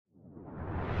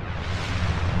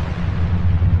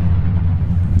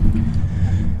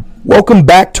Welcome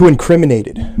back to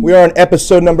Incriminated. We are on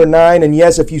episode number 9, and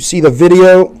yes, if you see the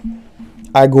video,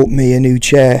 I got me a new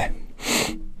chair.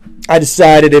 I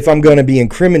decided if I'm going to be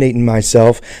incriminating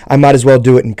myself, I might as well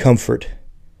do it in comfort,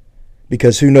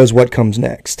 because who knows what comes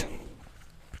next.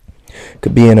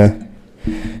 Could be in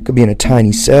a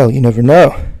tiny cell, you never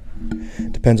know.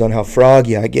 Depends on how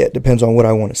froggy I get, depends on what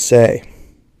I want to say.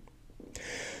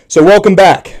 So welcome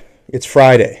back. It's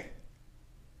Friday.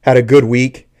 Had a good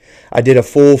week. I did a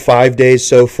full 5 days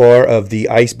so far of the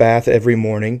ice bath every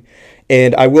morning.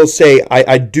 And I will say,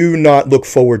 I do not look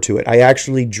forward to it. I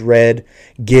actually dread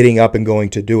getting up and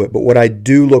going to do it. But what I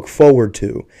do look forward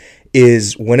to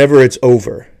is whenever it's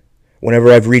over,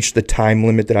 whenever I've reached the time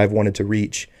limit that I've wanted to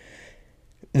reach,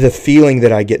 the feeling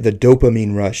that I get, the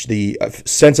dopamine rush, the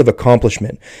sense of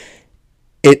accomplishment,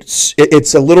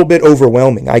 it's a little bit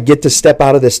overwhelming. I get to step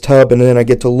out of this tub and then I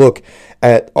get to look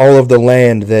at all of the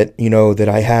land that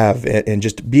I have and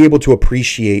just be able to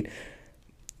appreciate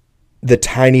the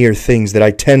tinier things that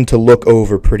I tend to look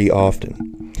over pretty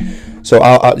often. So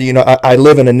I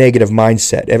live in a negative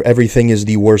mindset. Everything is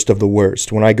the worst of the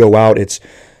worst. When I go out, it's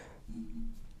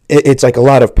like a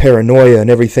lot of paranoia and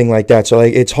everything like that. So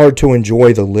it's hard to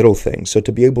enjoy the little things. So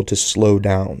to be able to slow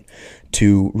down,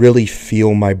 to really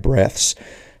feel my breaths,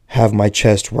 have my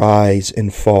chest rise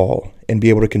and fall, and be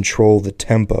able to control the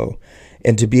tempo,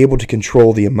 and to be able to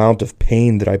control the amount of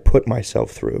pain that I put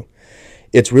myself through.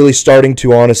 It's really starting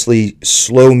to honestly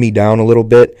slow me down a little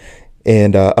bit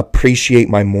and appreciate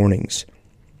my mornings.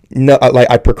 No,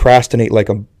 I procrastinate like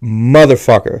a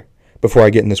motherfucker before I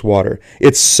get in this water.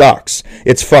 It sucks.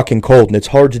 It's fucking cold, and it's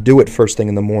hard to do it first thing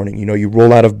in the morning. You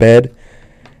roll out of bed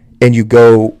and you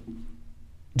go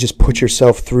just put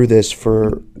yourself through this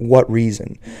for what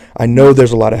reason? I know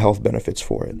there's a lot of health benefits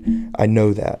for it. I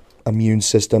know that. Immune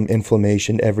system,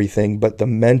 inflammation, everything, but the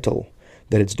mental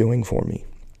that it's doing for me.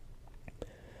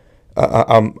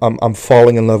 I'm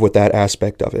falling in love with that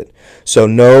aspect of it. So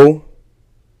no,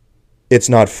 it's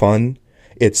not fun.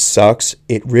 It sucks.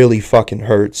 It really fucking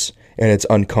hurts, and it's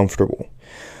uncomfortable.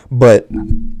 But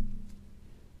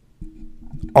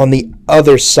on the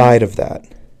other side of that,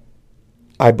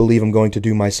 I believe I'm going to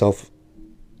do myself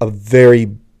a very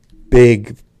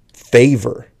big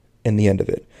favor in the end of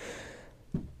it.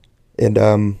 And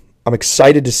I'm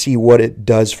excited to see what it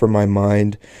does for my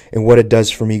mind and what it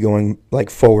does for me going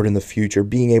forward in the future,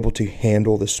 being able to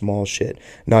handle the small shit,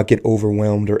 not get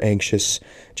overwhelmed or anxious,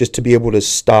 just to be able to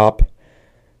stop,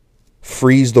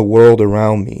 freeze the world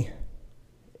around me,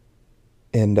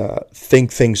 and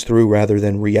think things through rather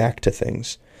than react to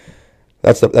things.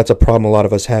 That's a problem a lot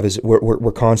of us have, is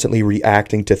we're constantly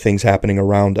reacting to things happening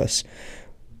around us.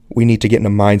 We need to get in a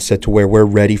mindset to where we're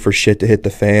ready for shit to hit the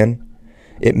fan.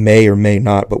 It may or may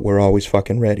not, but we're always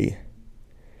fucking ready.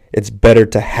 It's better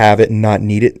to have it and not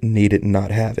need it and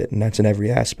not have it, and that's in every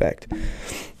aspect.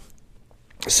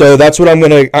 So that's what I'm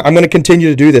gonna continue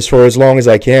to do this for as long as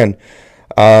I can.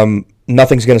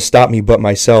 Nothing's gonna stop me but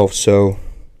myself, so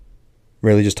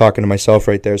really just talking to myself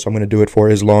right there, so I'm going to do it for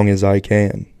as long as I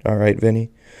can. All right, Vinny?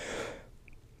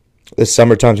 This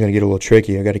summertime's going to get a little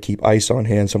tricky. I got to keep ice on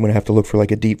hand, so I'm going to have to look for a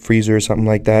deep freezer or something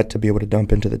like that to be able to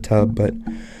dump into the tub, but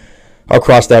I'll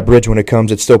cross that bridge when it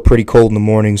comes. It's still pretty cold in the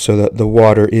morning, so that the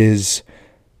water is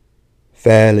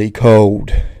fairly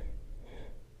cold.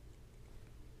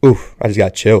 Oof, I just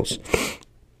got chills.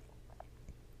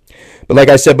 But like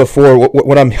I said before,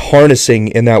 what I'm harnessing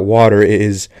in that water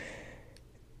is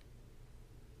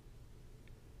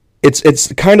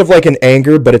It's kind of like an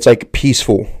anger, but it's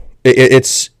peaceful.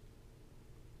 It's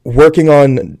working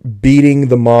on beating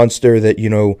the monster that,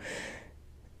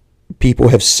 people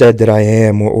have said that I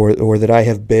am or that I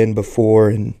have been before.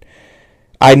 And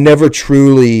I never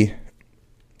truly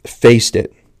faced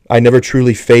it. I never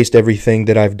truly faced everything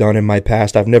that I've done in my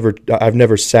past. I've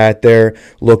never sat there,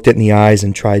 looked it in the eyes,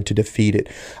 and tried to defeat it.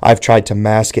 I've tried to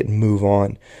mask it and move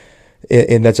on.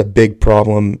 And that's a big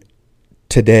problem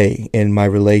today in my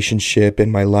relationship,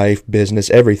 in my life, business,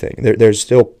 everything. There's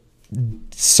still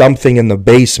something in the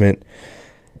basement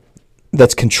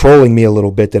that's controlling me a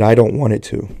little bit that I don't want it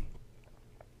to.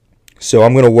 So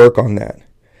I'm going to work on that.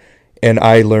 And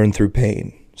I learn through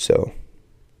pain. So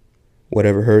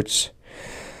whatever hurts,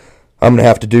 I'm going to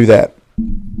have to do that.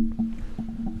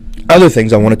 Other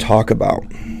things I want to talk about.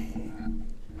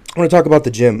 I want to talk about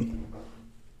the gym.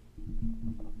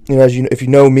 If you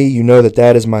know me, you know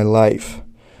that is my life.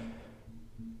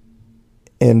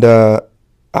 And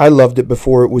I loved it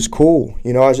before it was cool.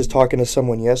 I was just talking to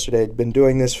someone yesterday. I'd been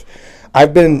doing this.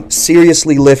 I've been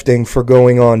seriously lifting for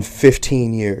going on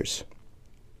 15 years.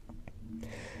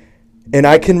 And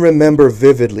I can remember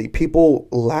vividly people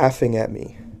laughing at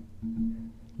me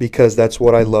because that's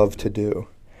what I love to do.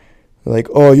 Like,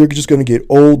 oh, you're just going to get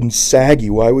old and saggy.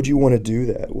 Why would you want to do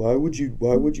that? Why would you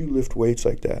lift weights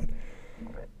like that?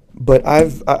 But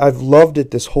I've loved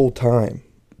it this whole time.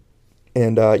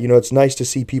 And, it's nice to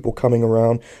see people coming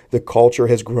around. The culture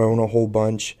has grown a whole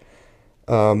bunch.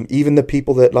 Even the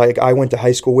people that, like, I went to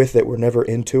high school with that were never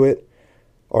into it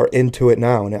are into it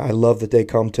now. And I love that they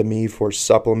come to me for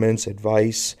supplements,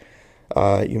 advice.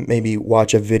 You maybe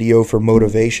watch a video for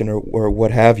motivation or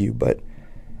what have you. But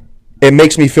it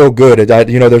makes me feel good.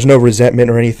 There's no resentment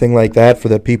or anything like that for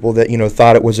the people that,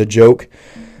 thought it was a joke.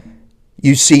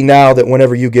 You see now that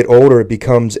whenever you get older, it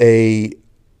becomes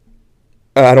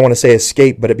I don't want to say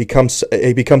escape, but it becomes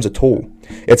a tool.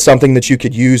 It's something that you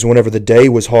could use whenever the day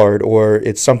was hard, or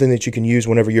it's something that you can use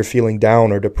whenever you're feeling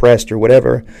down or depressed or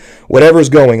whatever's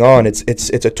going on. It's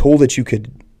a tool that you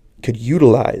could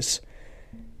utilize.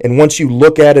 And once you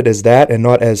look at it as that and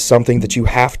not as something that you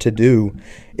have to do,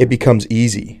 it becomes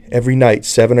easy. Every night,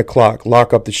 7 o'clock,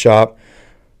 lock up the shop,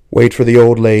 wait for the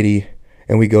old lady,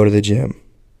 and we go to the gym.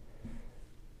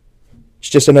 It's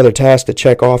just another task to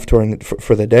check off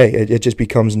for the day. It just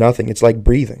becomes nothing. It's like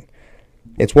breathing.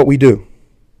 It's what we do.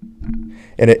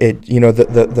 And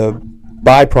the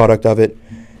byproduct of it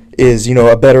is,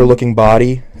 a better looking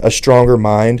body, a stronger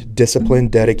mind, discipline,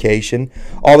 dedication,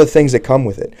 all the things that come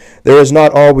with it. There is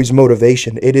not always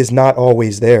motivation. It is not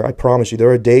always there. I promise you. There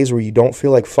are days where you don't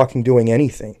feel like fucking doing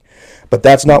anything. But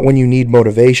that's not when you need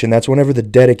motivation. That's whenever the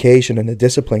dedication and the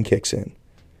discipline kicks in.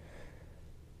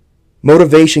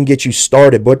 Motivation gets you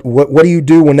started. But what do you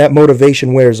do when that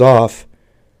motivation wears off?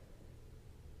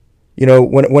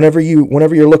 Whenever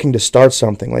you're looking to start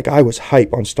something, like I was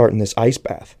hype on starting this ice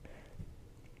bath.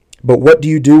 But what do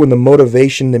you do when the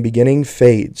motivation in the beginning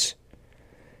fades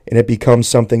and it becomes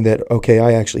something that, okay,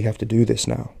 I actually have to do this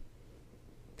now?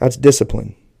 That's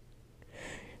discipline.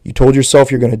 You told yourself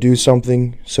you're going to do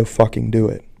something, so fucking do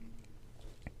it.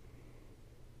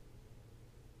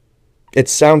 It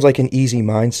sounds like an easy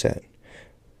mindset,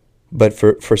 but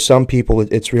for some people,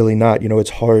 it's really not. It's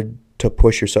hard to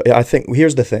push yourself. I think,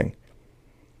 here's the thing.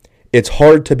 It's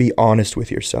hard to be honest with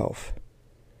yourself.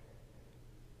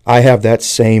 I have that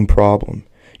same problem,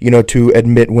 to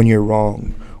admit when you're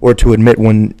wrong or to admit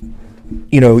when,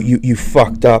 you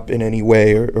fucked up in any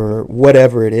way or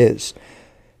whatever it is.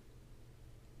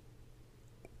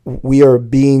 We are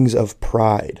beings of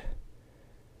pride.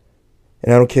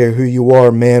 And I don't care who you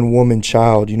are, man, woman,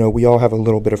 child, we all have a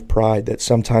little bit of pride that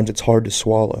sometimes it's hard to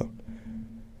swallow.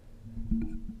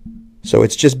 So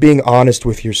it's just being honest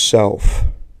with yourself.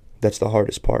 That's the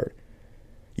hardest part.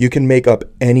 You can make up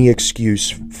any excuse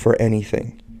for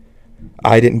anything.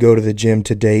 I didn't go to the gym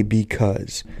today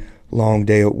because long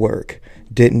day at work,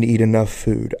 didn't eat enough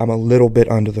food, I'm a little bit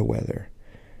under the weather.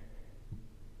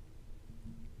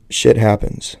 Shit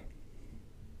happens.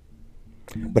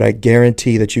 But I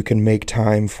guarantee that you can make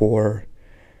time for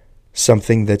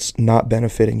something that's not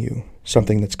benefiting you,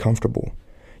 something that's comfortable.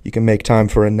 You can make time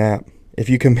for a nap. If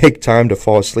you can make time to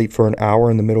fall asleep for an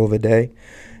hour in the middle of a day,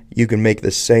 you can make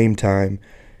the same time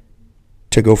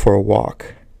to go for a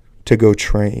walk, to go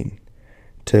train,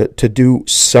 to do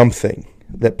something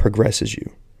that progresses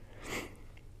you.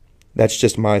 That's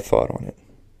just my thought on it.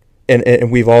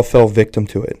 And we've all fell victim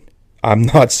to it. I'm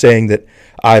not saying that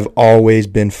I've always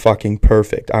been fucking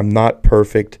perfect. I'm not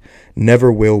perfect,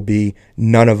 never will be,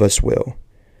 none of us will.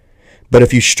 But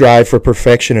if you strive for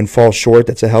perfection and fall short,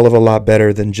 that's a hell of a lot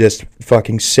better than just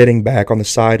fucking sitting back on the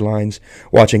sidelines,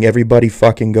 watching everybody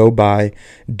fucking go by,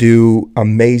 do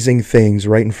amazing things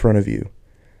right in front of you.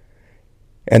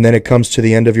 And then it comes to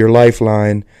the end of your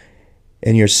lifeline,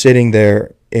 and you're sitting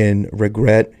there in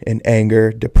regret and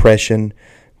anger, depression,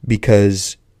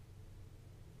 because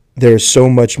there's so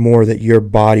much more that your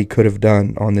body could have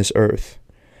done on this earth.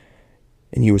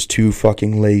 And you was too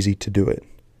fucking lazy to do it.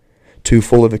 Too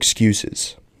full of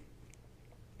excuses.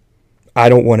 I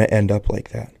don't want to end up like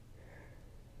that.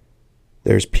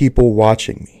 There's people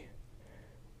watching me.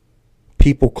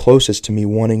 People closest to me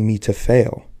wanting me to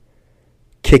fail.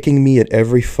 Kicking me at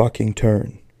every fucking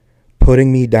turn.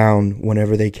 Putting me down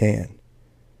whenever they can.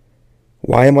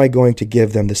 Why am I going to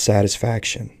give them the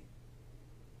satisfaction?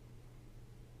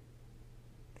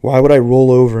 Why would I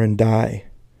roll over and die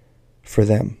for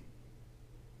them?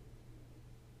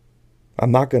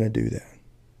 I'm not going to do that.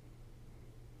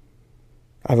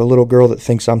 I have a little girl that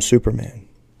thinks I'm Superman.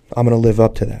 I'm going to live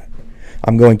up to that.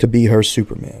 I'm going to be her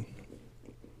Superman.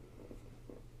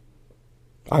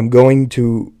 I'm going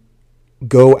to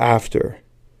go after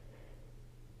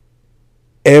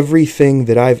everything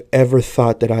that I've ever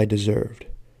thought that I deserved.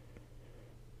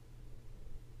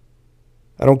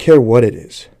 I don't care what it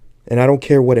is. And I don't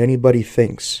care what anybody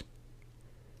thinks.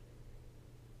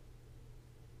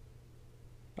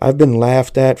 I've been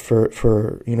laughed at for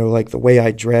like the way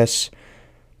I dress,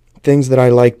 things that I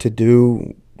like to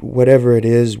do, whatever it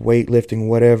is, weightlifting,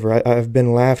 whatever. I've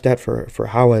been laughed at for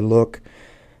how I look.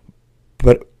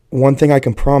 But one thing I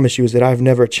can promise you is that I've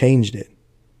never changed it.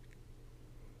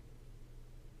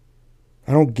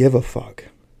 I don't give a fuck.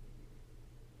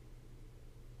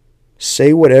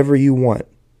 Say whatever you want.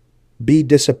 Be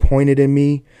disappointed in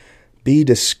me. Be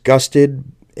disgusted.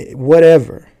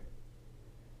 Whatever.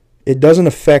 It doesn't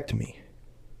affect me.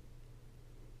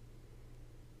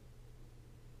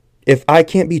 If I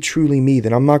can't be truly me,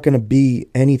 then I'm not going to be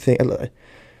anything.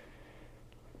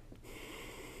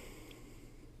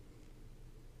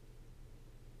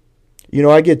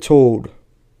 I get told,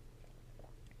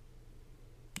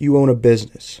 you own a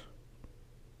business.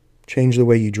 Change the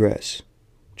way you dress.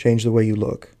 Change the way you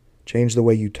look. Change the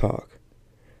way you talk.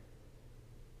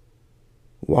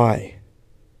 Why?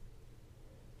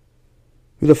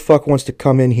 Who the fuck wants to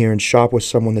come in here and shop with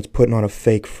someone that's putting on a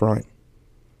fake front?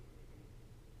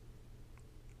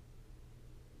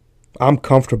 I'm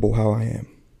comfortable how I am.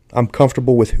 I'm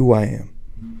comfortable with who I am.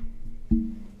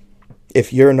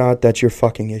 If you're not, that's your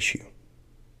fucking issue.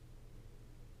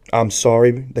 I'm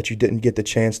sorry that you didn't get the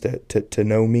chance to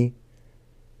know me.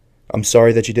 I'm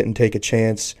sorry that you didn't take a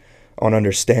chance on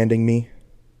understanding me.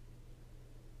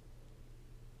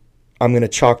 I'm going to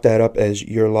chalk that up as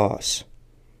your loss.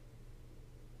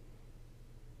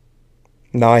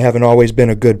 Now, I haven't always been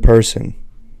a good person.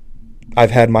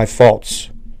 I've had my faults.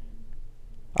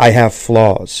 I have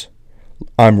flaws.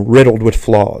 I'm riddled with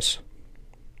flaws.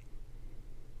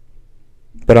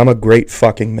 But I'm a great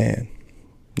fucking man.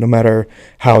 No matter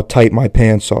how tight my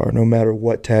pants are, no matter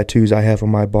what tattoos I have on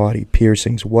my body,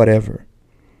 piercings, whatever.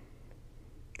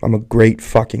 I'm a great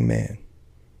fucking man.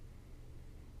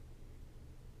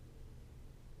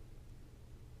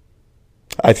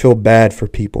 I feel bad for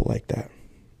people like that.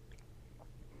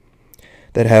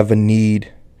 That have a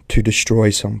need to destroy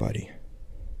somebody.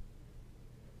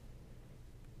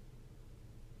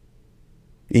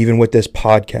 Even with this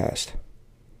podcast,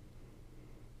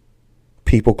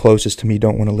 people closest to me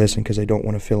don't want to listen because they don't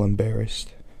want to feel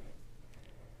embarrassed.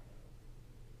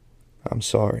 I'm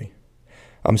sorry.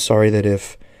 I'm sorry that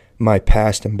if my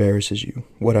past embarrasses you,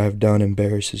 what I've done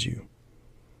embarrasses you.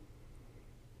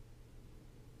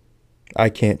 I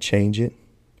can't change it.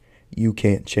 You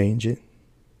can't change it.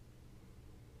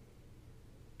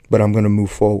 But I'm going to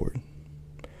move forward.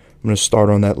 I'm going to start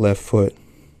on that left foot.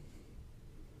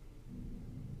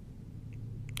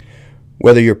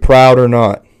 Whether you're proud or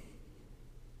not,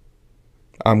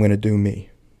 I'm going to do me.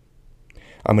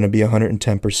 I'm going to be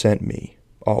 110% me,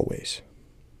 always.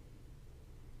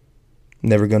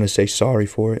 Never going to say sorry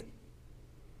for it.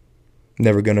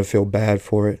 Never going to feel bad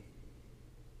for it.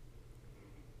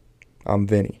 I'm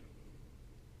Vinny.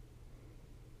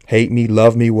 Hate me,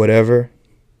 love me, whatever.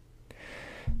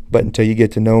 But until you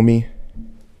get to know me,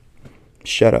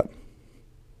 shut up.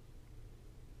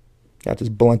 That's as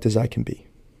blunt as I can be.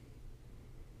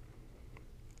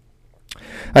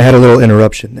 I had a little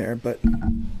interruption there, but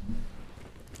I'm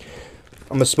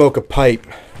going to smoke a pipe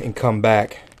and come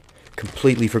back.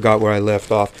 Completely forgot where I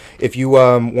left off. If you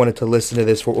wanted to listen to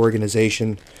this for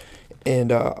organization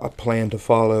and a plan to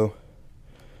follow,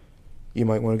 you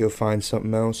might want to go find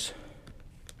something else,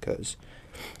 because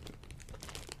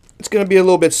it's going to be a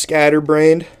little bit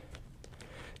scatterbrained.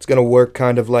 It's going to work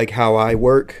kind of like how I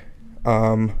work.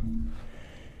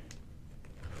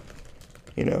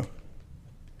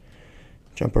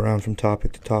 Jump around from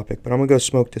topic to topic. But I'm going to go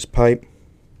smoke this pipe.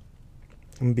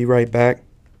 I'm going to be right back.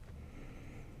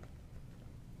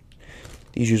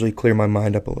 These usually clear my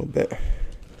mind up a little bit.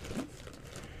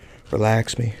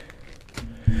 Relax me.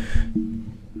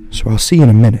 So I'll see you in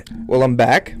a minute. Well, I'm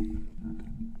back.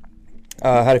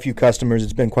 Had a few customers.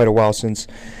 It's been quite a while since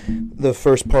the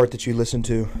first part that you listened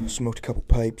to. Smoked a couple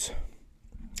pipes.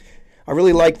 I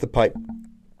really like the pipe.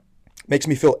 Makes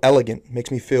me feel elegant.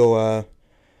 Makes me feel,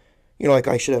 like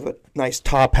I should have a nice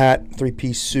top hat,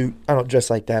 3-piece suit. I don't dress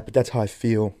like that, but that's how I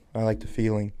feel. I like the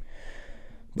feeling.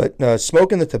 But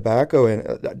smoking the tobacco,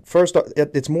 and first,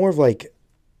 it's more of like,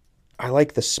 I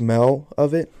like the smell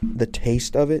of it, the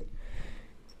taste of it.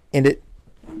 And it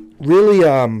really,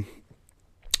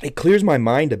 it clears my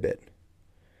mind a bit.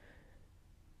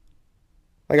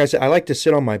 Like I said, I like to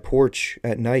sit on my porch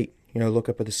at night, look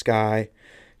up at the sky,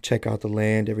 check out the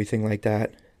land, everything like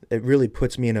that. It really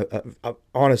puts me in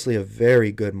honestly, a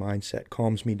very good mindset,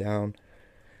 calms me down.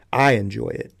 I enjoy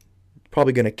it.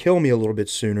 Probably going to kill me a little bit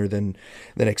sooner than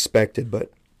expected,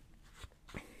 but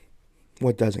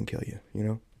what doesn't kill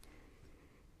you,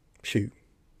 shoot,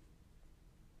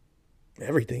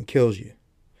 everything kills you.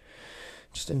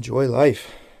 Just enjoy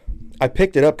life. I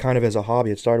picked it up kind of as a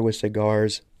hobby. It started with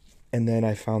cigars, and then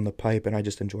I found the pipe, and I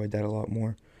just enjoyed that a lot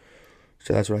more.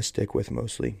 So that's what I stick with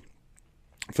mostly.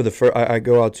 For the I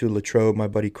go out to Latrobe. My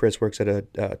buddy Chris works at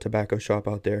a tobacco shop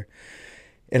out there,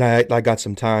 and I got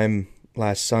some time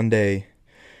last Sunday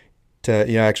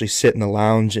to actually sit in the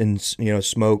lounge and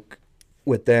smoke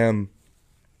with them.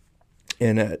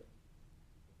 And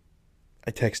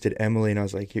I texted Emily and I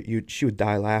was like, she would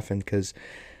die laughing because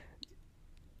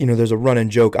there's a running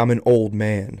joke. I'm an old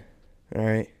man, all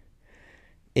right.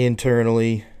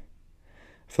 Internally,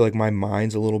 I feel like my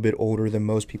mind's a little bit older than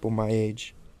most people my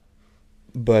age.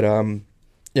 But I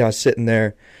was sitting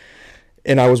there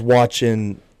and I was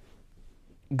watching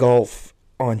golf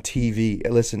on TV.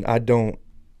 Listen,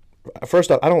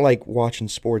 first off, I don't like watching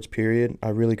sports, period. I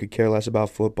really could care less about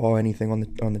football, anything on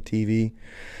the TV.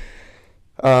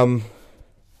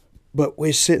 But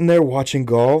we're sitting there watching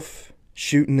golf,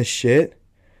 shooting the shit,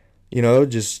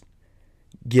 just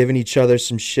giving each other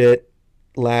some shit,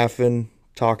 laughing,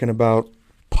 talking about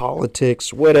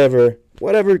politics, whatever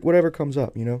comes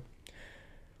up,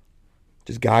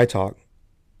 just guy talk.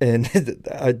 And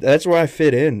that's where I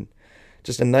fit in.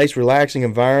 Just a nice, relaxing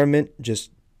environment, just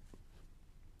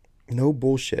no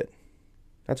bullshit.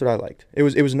 That's what I liked. It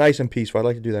was nice and peaceful. I'd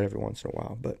like to do that every once in a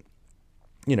while, but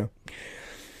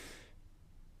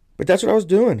But that's what I was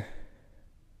doing.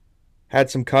 Had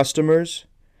some customers.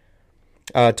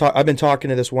 I've been talking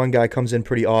to this one guy, comes in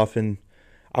pretty often.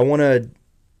 I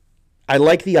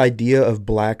like the idea of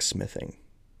blacksmithing.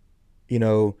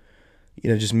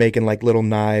 Just making like little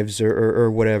knives or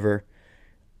whatever.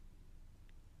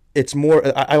 It's more,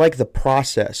 I like the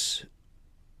process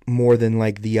more than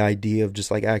like the idea of just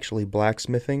like actually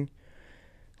blacksmithing.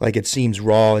 Like it seems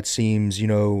raw, it seems,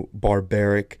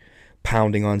 barbaric,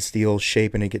 pounding on steel,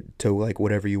 shaping it to like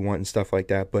whatever you want and stuff like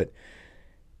that. But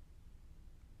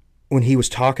when he was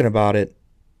talking about it,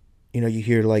 you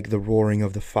hear like the roaring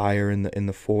of the fire in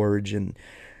the forge and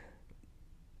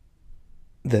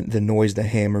the noise the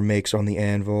hammer makes on the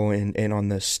anvil and on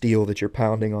the steel that you're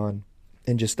pounding on,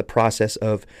 and just the process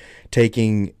of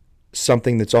taking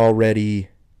something that's already,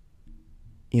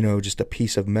 just a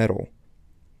piece of metal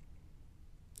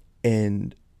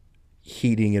and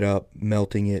heating it up,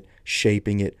 melting it,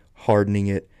 shaping it, hardening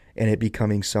it, and it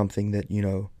becoming something that,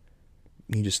 you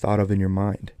just thought of in your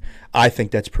mind. I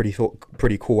think that's pretty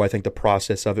cool. I think the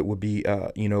process of it would be,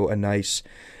 a nice,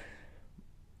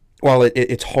 while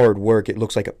it's hard work, it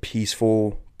looks like a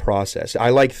peaceful process. I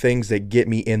like things that get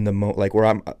me in the moment, like where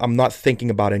I'm not thinking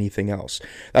about anything else.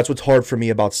 That's what's hard for me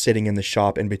about sitting in the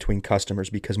shop in between customers,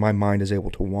 because my mind is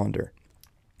able to wander.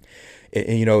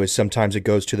 Is sometimes it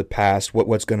goes to the past,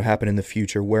 what's going to happen in the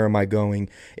future, where am I going,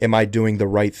 am I doing the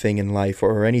right thing in life,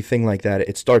 or anything like that.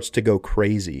 It starts to go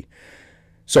crazy.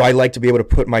 So I like to be able to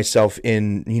put myself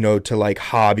in, to like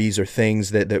hobbies or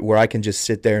things that where I can just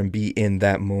sit there and be in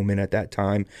that moment at that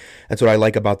time. That's what I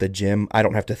like about the gym. I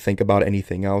don't have to think about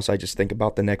anything else. I just think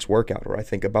about the next workout, or I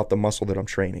think about the muscle that I'm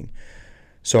training.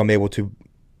 So I'm able to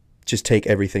just take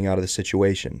everything out of the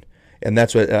situation. And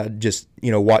that's what I've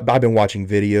been watching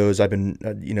videos. I've been,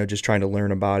 just trying to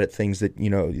learn about it, things that,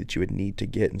 that you would need to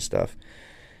get and stuff.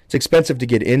 It's expensive to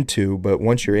get into, but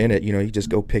once you're in it, you just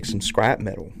go pick some scrap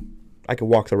metal. I could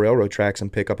walk the railroad tracks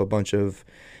and pick up a bunch of,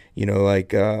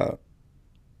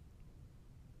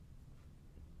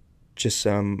 just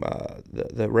some,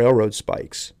 the railroad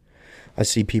spikes. I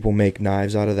see people make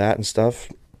knives out of that and stuff.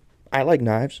 I like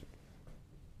knives.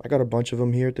 I got a bunch of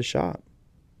them here at the shop.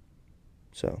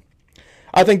 So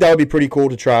I think that would be pretty cool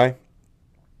to try.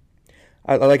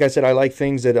 Like I said, I like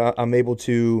things that I'm able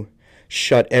to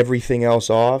shut everything else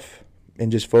off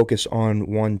and just focus on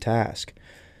one task.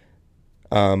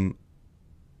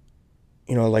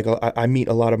 Like I meet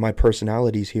a lot of my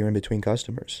personalities here in between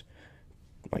customers.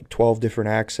 Like 12 different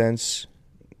accents,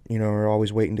 are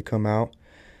always waiting to come out.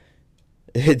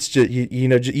 It's just,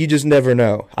 you just never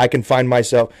know. I can find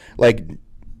myself, like,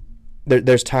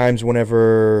 there's times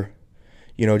whenever,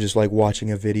 just like watching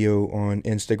a video on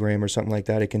Instagram or something like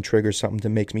that, it can trigger something that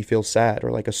makes me feel sad,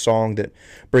 or like a song that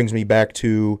brings me back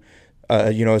to,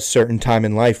 a certain time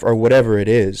in life, or whatever it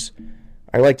is.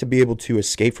 I like to be able to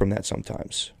escape from that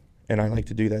sometimes. And I like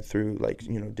to do that through, like,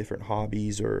 different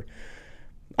hobbies, or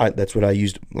that's what I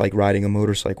used, like, riding a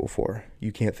motorcycle for.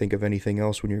 You can't think of anything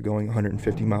else when you're going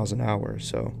 150 miles an hour,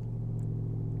 so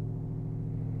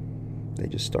they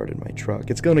just started my truck.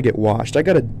 It's going to get washed. I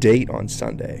got a date on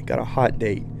Sunday. Got a hot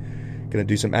date. Going to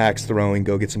do some axe throwing,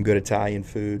 go get some good Italian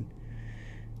food.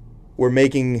 We're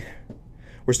making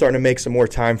we're starting to make some more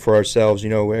time for ourselves.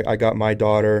 I got my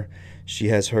daughter. She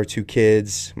has her 2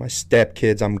 kids. My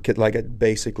stepkids. I'm like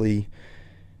basically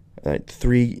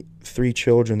three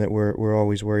children that we're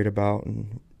always worried about,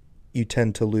 and you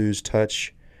tend to lose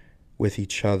touch with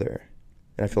each other.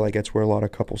 And I feel like that's where a lot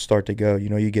of couples start to go.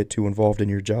 You get too involved in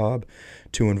your job,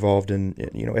 too involved in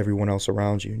everyone else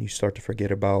around you, and you start to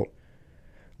forget about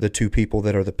the 2 people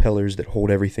that are the pillars that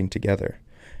hold everything together.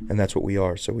 And that's what we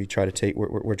are. So we're trying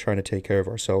to take care of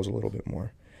ourselves a little bit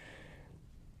more.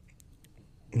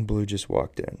 And Blue just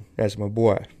walked in. That's my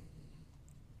boy.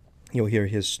 You'll hear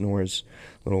his snores,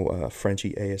 little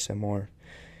Frenchie ASMR.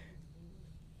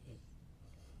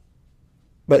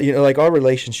 But like our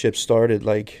relationship started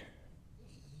like,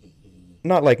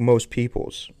 not like most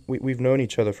people's. We've known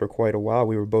each other for quite a while.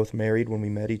 We were both married when we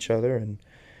met each other, and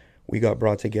we got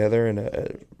brought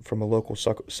together from a local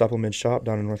supplement shop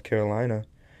down in North Carolina.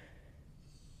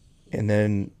 And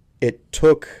then it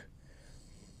took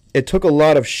a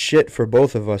lot of shit for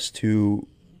both of us to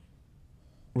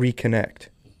reconnect.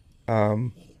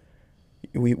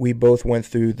 We both went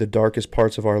through the darkest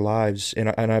parts of our lives, and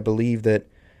I believe that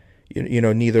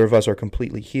neither of us are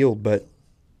completely healed, but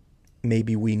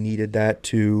maybe we needed that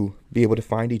to be able to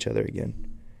find each other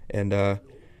again. And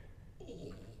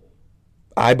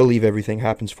I believe everything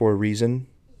happens for a reason.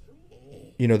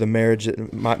 The marriage,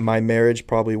 my marriage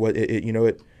probably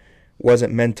it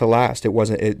wasn't meant to last. It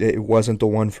wasn't the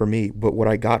one for me. But what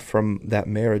I got from that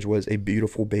marriage was a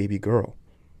beautiful baby girl.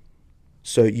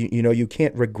 So you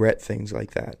can't regret things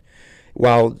like that.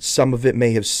 While some of it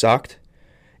may have sucked,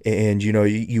 and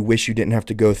you wish you didn't have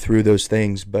to go through those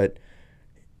things, but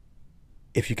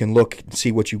if you can look and see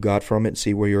what you got from it,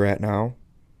 see where you're at now,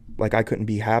 like I couldn't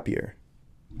be happier.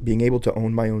 Being able to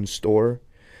own my own store,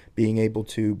 being able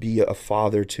to be a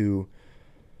father to,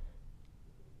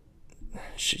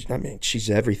 she's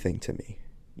everything to me,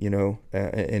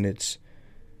 and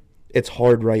it's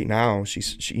hard right now.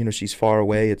 She's far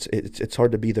away. It's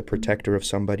hard to be the protector of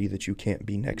somebody that you can't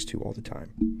be next to all the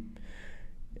time.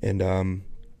 And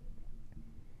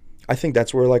I think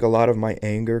that's where like a lot of my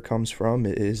anger comes from,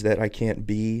 is that I can't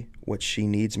be what she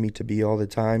needs me to be all the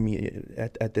time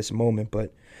at this moment.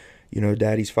 But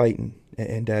daddy's fighting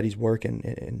and daddy's working,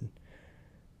 and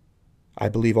I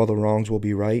believe all the wrongs will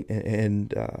be right,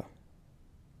 and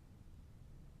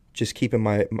just keeping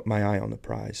my eye on the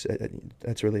prize.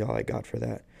 That's really all I got for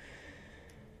that.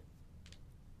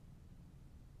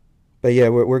 But yeah,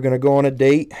 we're gonna go on a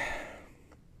date.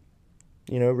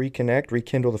 Reconnect,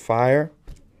 rekindle the fire,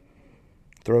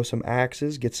 throw some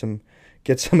axes, get some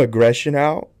aggression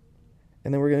out,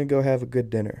 and then we're gonna go have a good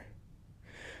dinner.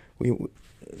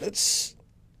 That's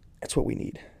what we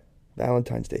need.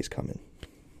 Valentine's Day's coming,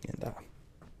 and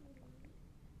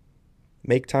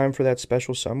make time for that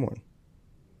special someone.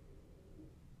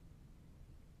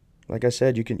 Like I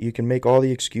said, you can make all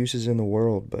the excuses in the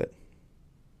world, but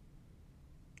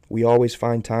we always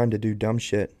find time to do dumb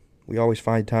shit. We always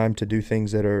find time to do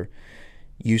things that are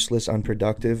useless,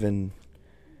 unproductive, and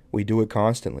we do it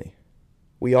constantly.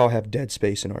 We all have dead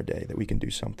space in our day that we can do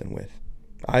something with.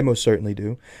 I most certainly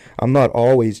do. I'm not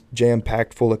always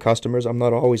jam-packed full of customers. I'm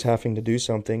not always having to do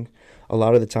something. A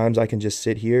lot of the times I can just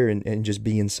sit here and just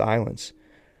be in silence.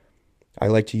 I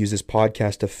like to use this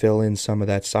podcast to fill in some of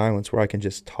that silence where I can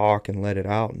just talk and let it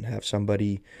out and have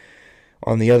somebody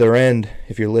on the other end,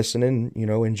 if you're listening,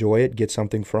 enjoy it, get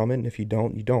something from it. And if you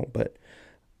don't, you don't. But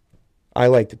I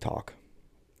like to talk.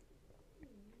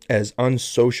 As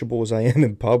unsociable as I am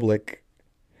in public,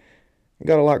 I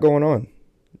got a lot going on.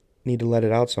 Need to let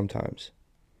it out sometimes.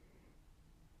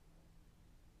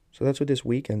 So that's what this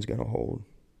weekend's going to hold.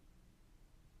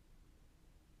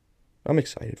 I'm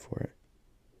excited for it.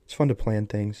 It's fun to plan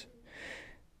things,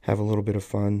 have a little bit of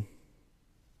fun,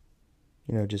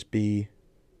 just be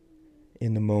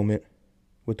in the moment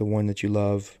with the one that you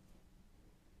love.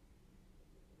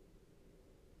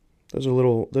 Those are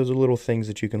little things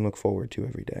that you can look forward to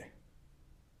every day.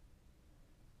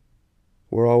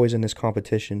 We're always in this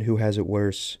competition. Who has it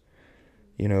worse?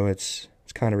 It's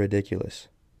kind of ridiculous.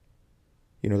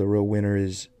 The real winner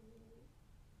is,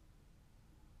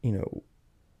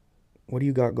 what do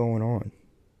you got going on?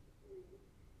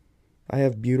 I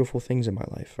have beautiful things in my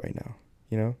life right now,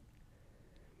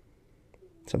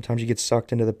 Sometimes you get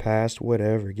sucked into the past,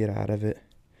 whatever, get out of it.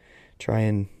 Try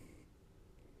and,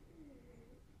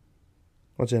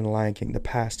 what's in The Lion King? The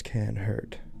past can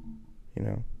hurt,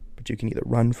 but you can either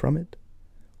run from it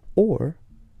or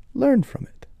learn from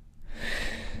it.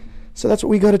 So that's what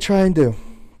we got to try and do.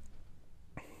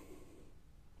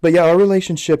 But yeah, our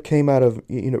relationship came out of,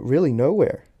 really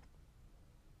nowhere.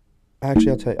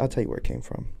 Actually, I'll tell you where it came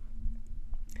from.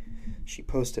 she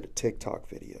posted a TikTok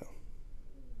video.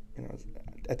 And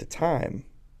at the time,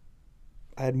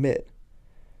 I admit,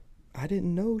 I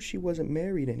didn't know she wasn't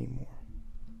married anymore.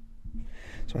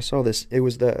 So I saw this. It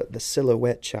was the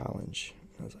silhouette challenge.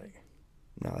 I was like,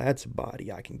 now that's a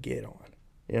body I can get on,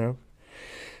 you know?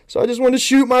 So I just wanted to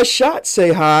shoot my shot,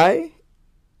 say hi,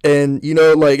 and, you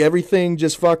know, like, everything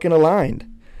just fucking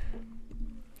aligned.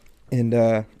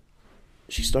 And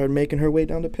she started making her way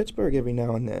down to Pittsburgh every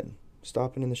now and then,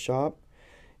 stopping in the shop.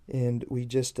 And we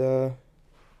just, no,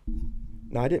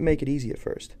 I didn't make it easy at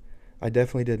first. I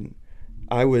definitely didn't.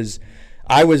 I was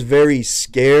very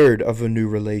scared of a new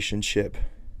relationship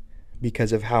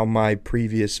because of how my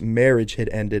previous marriage had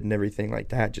ended and everything like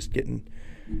that, just getting,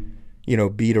 you know,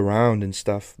 beat around and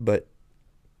stuff. But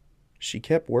she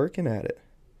kept working at it.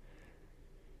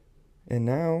 And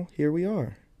now, here we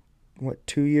are. What,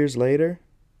 2 years later?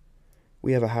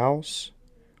 We have a house.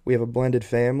 We have a blended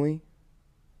family.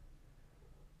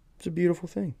 It's a beautiful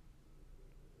thing.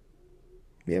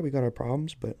 Yeah, we got our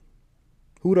problems, but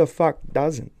who the fuck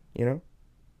doesn't, you know?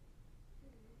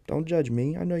 Don't judge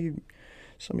me. I know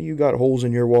some of you got holes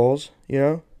in your walls, you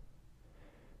know?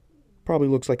 Probably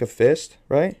looks like a fist,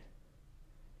 right?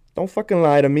 Don't fucking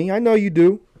lie to me. I know you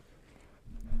do.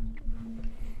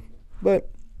 But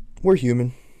we're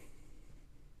human.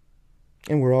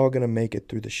 And we're all going to make it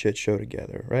through the shit show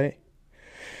together, right?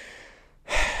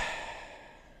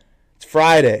 It's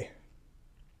Friday.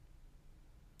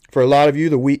 For a lot of you,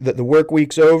 the work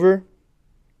week's over.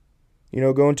 You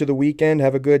know, go into the weekend,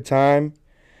 have a good time.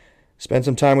 Spend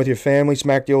some time with your family,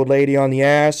 smack the old lady on the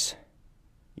ass.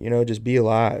 You know, just be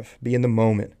alive. Be in the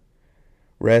moment.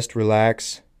 Rest,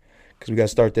 relax. Because we got to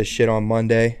start this shit on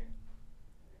Monday.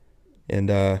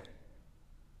 And, I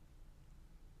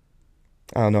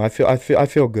don't know. I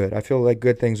feel good. I feel like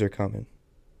good things are coming.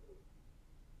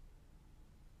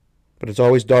 But it's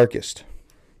always darkest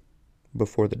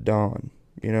before the dawn,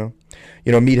 you know?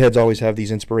 You know, meatheads always have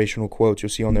these inspirational quotes you'll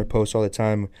see on their posts all the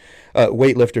time.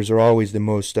 Weightlifters are always the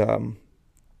most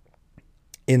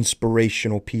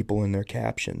inspirational people in their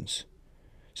captions.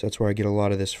 So that's where I get a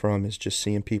lot of this from, is just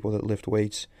seeing people that lift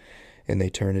weights and they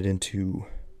turn it into,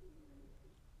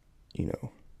 you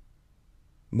know,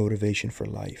 motivation for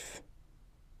life.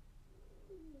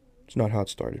 It's not how it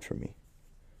started for me.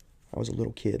 I was a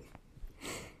little kid.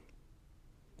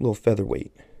 A little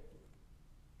featherweight.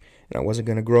 And I wasn't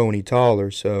going to grow any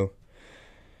taller, so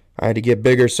I had to get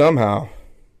bigger somehow.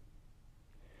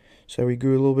 So we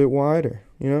grew a little bit wider,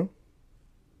 you know?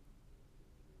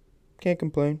 Can't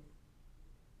complain.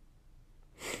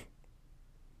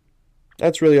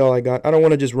 That's really all I got. I don't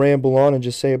want to just ramble on and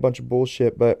just say a bunch of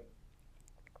bullshit, but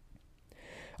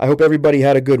I hope everybody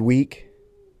had a good week.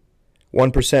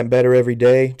 1% better every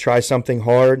day. Try something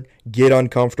hard. Get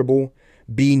uncomfortable.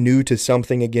 Be new to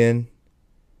something again.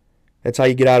 That's how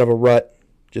you get out of a rut.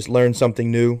 Just learn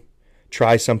something new.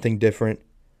 Try something different.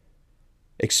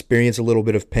 Experience a little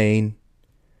bit of pain.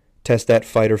 Test that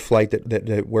fight or flight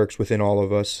that works within all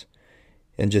of us.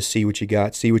 And just see what you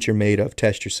got. See what you're made of.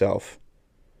 Test yourself.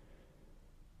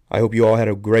 I hope you all had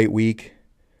a great week.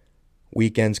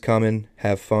 Weekend's coming.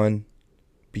 Have fun.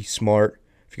 Be smart.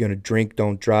 If you're going to drink,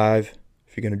 don't drive.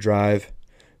 If you're going to drive,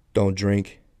 don't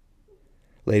drink.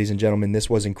 Ladies and gentlemen, this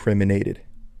was Incriminated,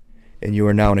 and you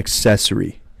are now an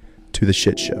accessory to the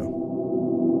shit show.